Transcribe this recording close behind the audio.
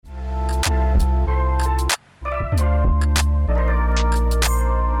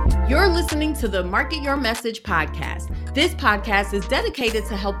You're listening to the Market Your Message podcast. This podcast is dedicated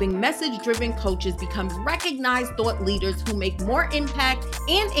to helping message-driven coaches become recognized thought leaders who make more impact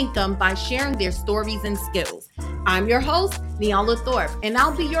and income by sharing their stories and skills. I'm your host, Neala Thorpe, and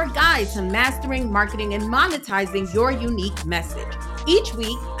I'll be your guide to mastering, marketing, and monetizing your unique message. Each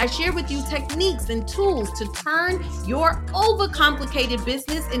week, I share with you techniques and tools to turn your overcomplicated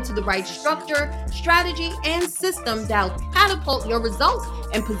business into the right structure, strategy, and system that'll catapult your results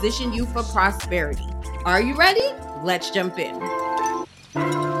and position you for prosperity. Are you ready? Let's jump in.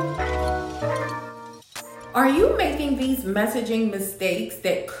 Are you making these messaging mistakes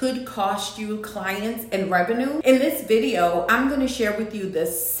that could cost you clients and revenue? In this video, I'm going to share with you the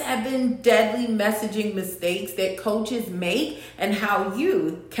 7 deadly messaging mistakes that coaches make and how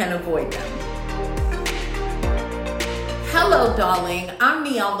you can avoid them. Hello, darling. I'm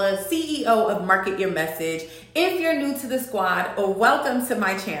Neala, CEO of Market Your Message. If you're new to the squad, welcome to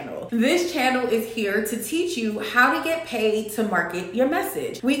my channel. This channel is here to teach you how to get paid to market your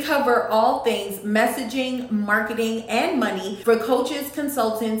message. We cover all things messaging, marketing, and money for coaches,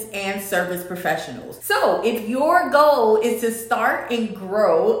 consultants, and service professionals. So if your goal is to start and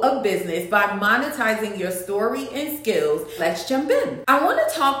grow a business by monetizing your story and skills, let's jump in. I want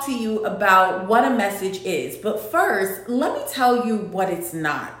to talk to you about what a message is, but first, let me tell you what it's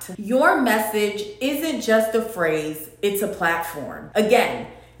not. Your message isn't just a phrase, it's a platform. Again,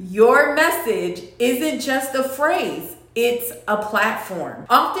 your message isn't just a phrase, it's a platform.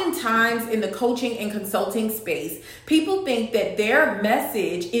 Oftentimes in the coaching and consulting space, people think that their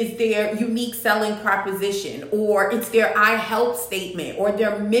message is their unique selling proposition, or it's their I help statement or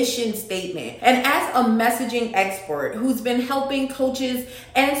their mission statement. And as a messaging expert who's been helping coaches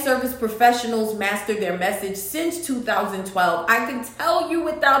and service professionals master their message since 2012, I can tell you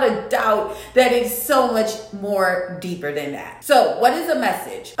without a doubt that it's so much more deeper than that. So what is a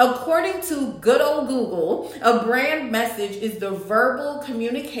message? According to good old Google, a brand message is the verbal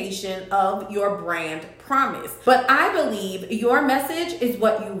communication of your brand promise. But I believe your message is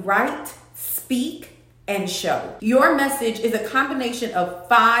what you write, speak, and show. Your message is a combination of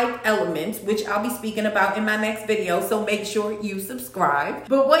 5 elements, which I'll be speaking about in my next video, so make sure you subscribe.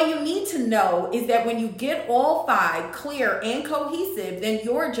 But what you need to know is that when you get all 5 clear and cohesive, then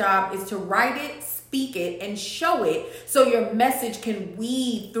your job is to write it, speak it, and show it so your message can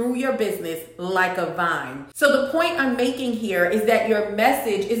weave through your business like a vine. So the point I'm making here is that your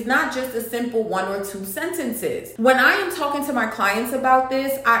message is not just a simple 1 or 2 sentences. When I am talking to my clients about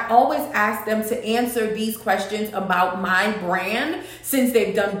this, I always ask them to answer these questions about my brand since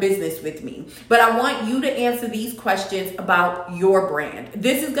they've done business with me. But I want you to answer these questions about your brand.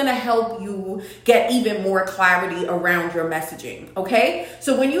 This is going to help you get even more clarity around your messaging, okay?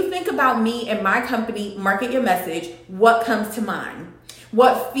 So when you think about me and my company, Market Your Message, what comes to mind?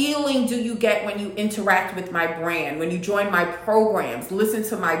 What feeling do you get when you interact with my brand, when you join my programs, listen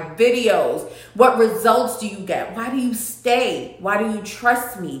to my videos? What results do you get? Why do you stay? Why do you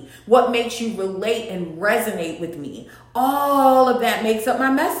trust me? What makes you relate and resonate with me? All of that makes up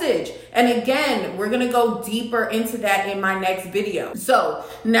my message. And again, we're going to go deeper into that in my next video. So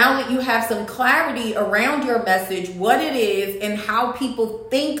now that you have some clarity around your message, what it is and how people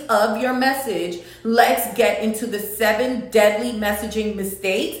think of your message, let's get into the 7 deadly messaging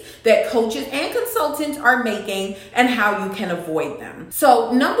mistakes that coaches and consultants are making and how you can avoid them.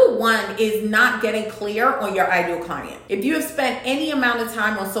 So number 1 is not getting clear on your ideal client. If you have spent any amount of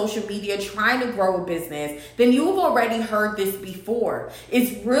time on social media trying to grow a business, then you've already heard this before.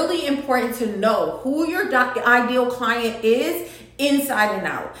 It's really important to know who your ideal client is inside and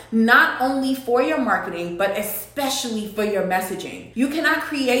out, not only for your marketing, but especially for your messaging. You cannot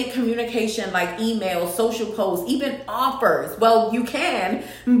create communication like emails, social posts, even offers. Well, you can,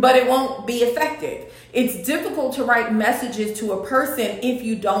 but it won't be effective. It's difficult to write messages to a person if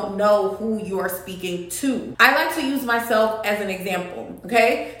you don't know who you are speaking to. I like to use myself as an example,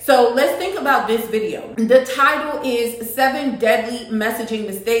 okay? So let's think about this video. The title is 7 Deadly Messaging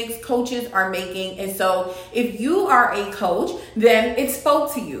Mistakes Coaches Are Making. And so if you are a coach, then it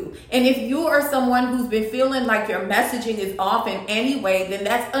spoke to you. And if you are someone who's been feeling like your messaging is off in any way, then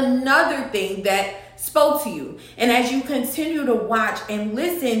that's another thing that spoke to you. And as you continue to watch and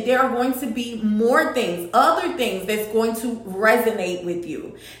listen, there are going to be more things, other things that's going to resonate with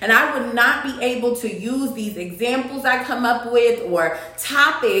you. And I would not be able to use these examples I come up with or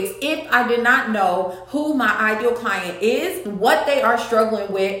topics if I did not know who my ideal client is, what they are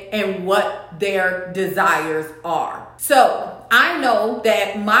struggling with, and what their desires are. So I know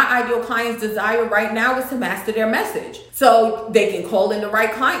that my ideal client's desire right now is to master their message so they can call in the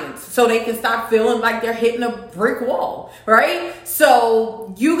right clients, so they can stop feeling like they're hitting a brick wall, right?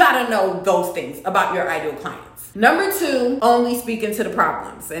 So you got to know those things about your ideal clients. Number 2, only speaking to the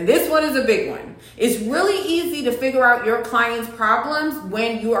problems. And this one is a big one. It's really easy to figure out your client's problems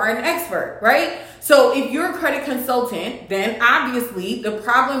when you are an expert, right? So if you're a credit consultant, then obviously the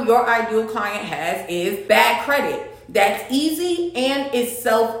problem your ideal client has is bad credit. That's easy and it's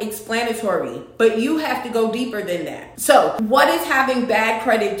self-explanatory, but you have to go deeper than that. So what is having bad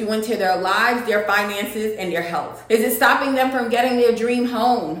credit doing to their lives, their finances, and their health? Is it stopping them from getting their dream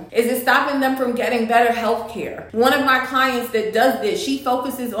home? Is it stopping them from getting better health care? One of my clients that does this, she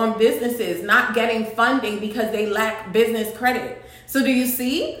focuses on businesses not getting funding because they lack business credit. So do you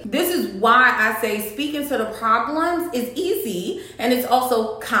see? This is why I say speaking to the problems is easy and it's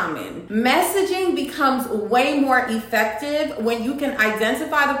also common. Messaging becomes way more effective when you can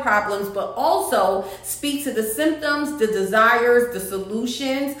identify the problems, but also speak to the symptoms, the desires, the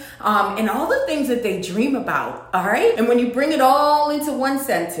solutions, and all the things that they dream about, all right? And when you bring it all into one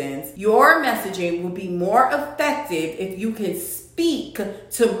sentence, your messaging will be more effective if you can speak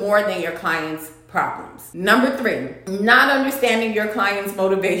to more than your clients' problems. Number 3, not understanding your client's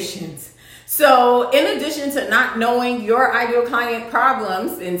motivations. So in addition to not knowing your ideal client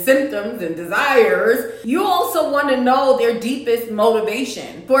problems and symptoms and desires, you also want to know their deepest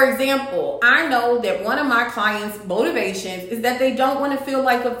motivation. For example, I know that one of my clients' motivations is that they don't want to feel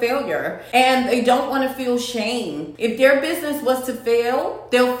like a failure and they don't want to feel shame. If their business was to fail,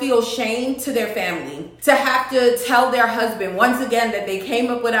 they'll feel shame to their family, to have to tell their husband once again that they came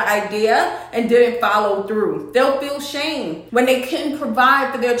up with an idea and didn't follow through. They'll feel shame. When they couldn't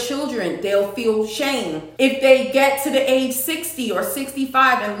provide for their children, they'll feel shame. If they get to the age 60 or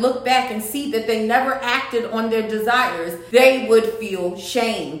 65 and look back and see that they never acted on their desires, they would feel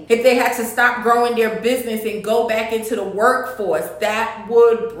shame. If they had to stop growing their business and go back into the workforce, that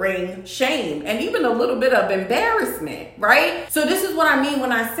would bring shame and even a little bit of embarrassment, right? So this is what I mean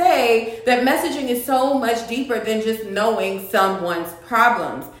when I say that messaging is so much deeper than just knowing someone's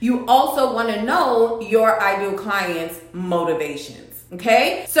problems. You also want to know your ideal client's motivations.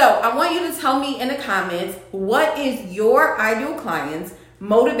 Okay, so I want you to tell me in the comments, what is your ideal client's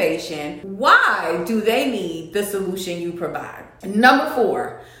motivation? Why do they need the solution you provide? Number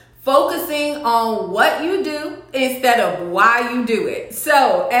 4, focusing on what you do instead of why you do it.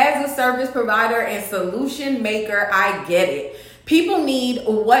 So as a service provider and solution maker, I get it. People need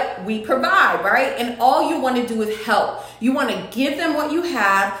what we provide, right? And all you want to do is help. You want to give them what you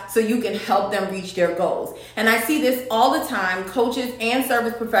have so you can help them reach their goals. And I see this all the time, coaches and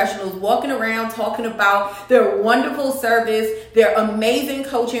service professionals walking around talking about their wonderful service, their amazing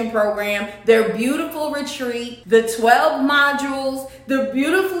coaching program, their beautiful retreat, the 12 modules, the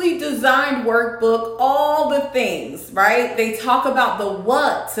beautifully designed workbook, all the things, right? They talk about the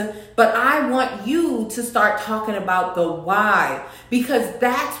what, but I want you to start talking about the why, because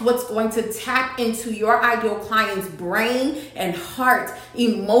that's what's going to tap into your ideal client's brain and heart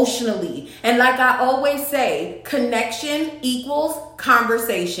emotionally. And like I always say, connection equals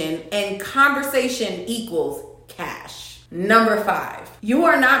conversation and conversation equals cash. Number 5, you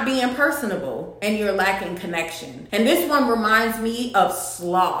are not being personable and you're lacking connection. And this one reminds me of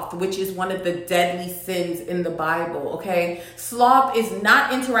sloth, which is one of the deadly sins in the Bible, okay? Sloth is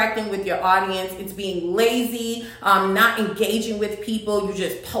not interacting with your audience. It's being lazy, not engaging with people. You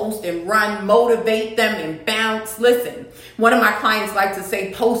just post and run, motivate them and bounce. Listen, one of my clients like to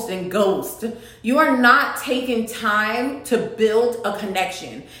say post and ghost. You are not taking time to build a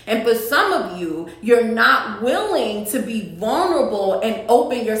connection. And for some of you, you're not willing to be vulnerable and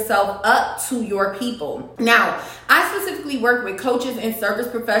open yourself up to your people. Now, I specifically work with coaches and service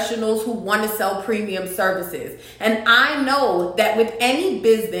professionals who want to sell premium services. And I know that with any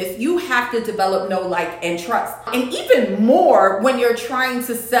business, you have to develop know, like, and trust. And even more when you're trying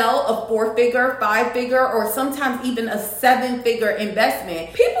to sell a 4-figure, 5-figure, or sometimes even a 7-figure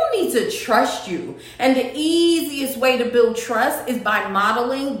investment. People need to trust you. And the easiest way to build trust is by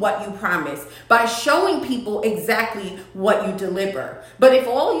modeling what you promise, by showing people exactly what you deliver. But if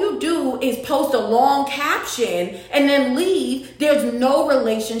all you do is post a long caption and then leave, there's no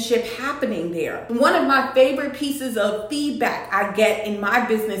relationship happening there. One of my favorite pieces of feedback I get in my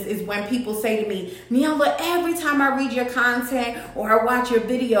business is when people say to me, Niala, every time I read your content or I watch your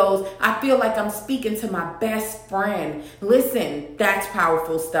videos, I feel like I'm speaking to my best friend. Listen, that's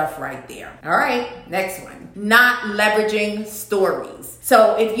powerful stuff right there. All right, next one. Not leveraging stories.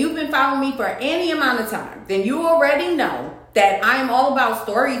 So if you've been following me for any amount of time, then you already know that I'm all about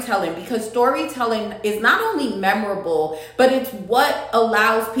storytelling, because storytelling is not only memorable, but it's what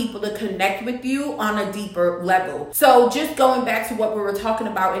allows people to connect with you on a deeper level. So just going back to what we were talking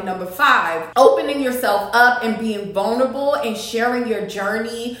about in number 5, opening yourself up and being vulnerable and sharing your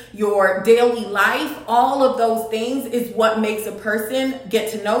journey, your daily life, all of those things is what makes a person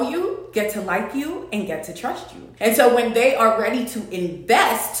get to know you, get to like you, and get to trust you. And so when they are ready to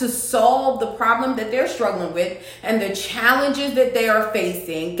invest to solve the problem that they're struggling with and the challenges that they are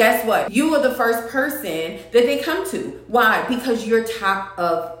facing, guess what? You are the first person that they come to. Why? Because you're top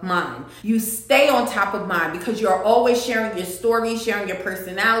of mind. You stay on top of mind because you're always sharing your story, sharing your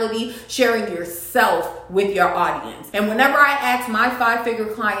personality, sharing yourself with your audience. And whenever I ask my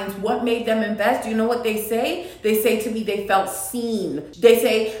 5-figure clients what made them invest, you know what they say? They say to me they felt seen. They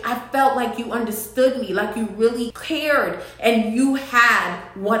say, I felt like you understood me, like you really cared, and you had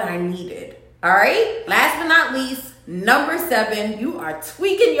what I needed. All right? Last but not least, number 7, you are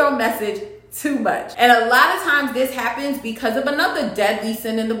tweaking your message too much. And a lot of times this happens because of another deadly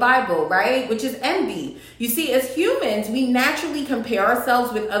sin in the Bible, right? Which is envy. You see, as humans, we naturally compare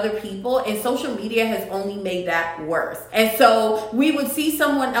ourselves with other people, and social media has only made that worse. And so we would see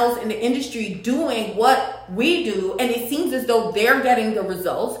someone else in the industry doing what we do, and it seems as though they're getting the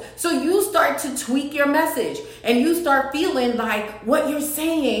results. So you start to tweak your message, and you start feeling like what you're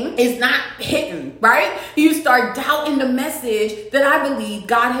saying is not hitting, right? You start doubting the message that I believe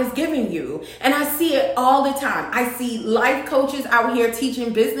God has given you. And I see it all the time. I see life coaches out here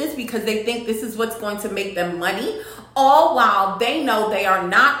teaching business because they think this is what's going to make them money, all while they know they are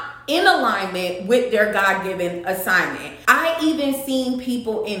not in alignment with their God-given assignment. I even seen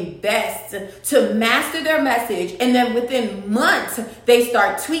people invest to master their message, and then within months, they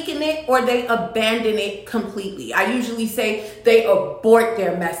start tweaking it or they abandon it completely. I usually say they abort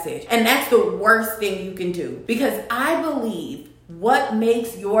their message, and that's the worst thing you can do, because I believe what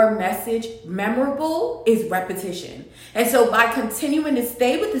makes your message memorable is repetition. And so by continuing to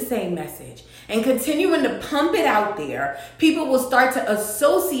stay with the same message and continuing to pump it out there, people will start to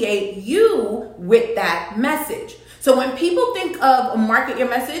associate you with that message. So when people think of Market Your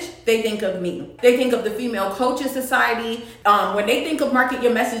Message, they think of me. They think of the Female Coaches Society. When they think of Market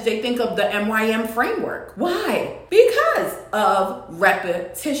Your Message, they think of the MYM framework. Why? Because of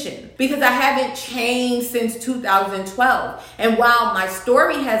repetition. Because I haven't changed since 2012. And while my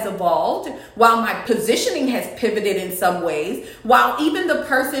story has evolved, while my positioning has pivoted in some ways, while even the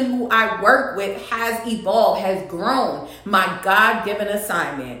person who I work with has evolved, has grown, my God-given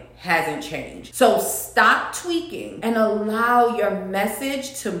assignment hasn't changed. So stop tweaking and allow your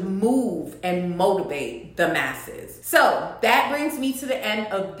message to move and motivate the masses. So that brings me to the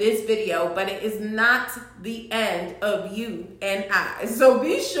end of this video, but it is not the end of you and I. So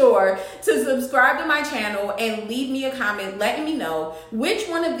be sure to subscribe to my channel and leave me a comment letting me know which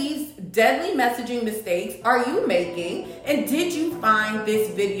one of these deadly messaging mistakes are you making, and did you find this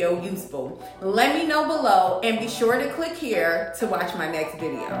video useful? Let me know below, and be sure to click here to watch my next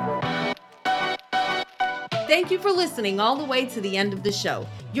video. Thank you for listening all the way to the end of the show.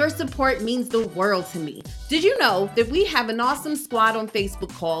 Your support means the world to me. Did you know that we have an awesome squad on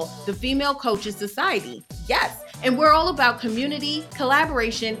Facebook called the Female Coaches Society? Yes, and we're all about community,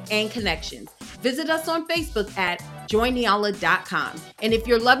 collaboration, and connections. Visit us on Facebook at joinniala.com. And if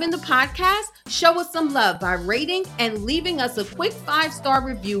you're loving the podcast, show us some love by rating and leaving us a quick 5-star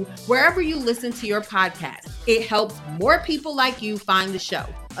review wherever you listen to your podcast. It helps more people like you find the show.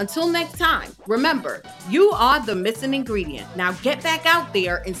 Until next time, remember, you are the missing ingredient. Now get back out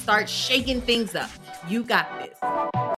there and start shaking things up. You got this.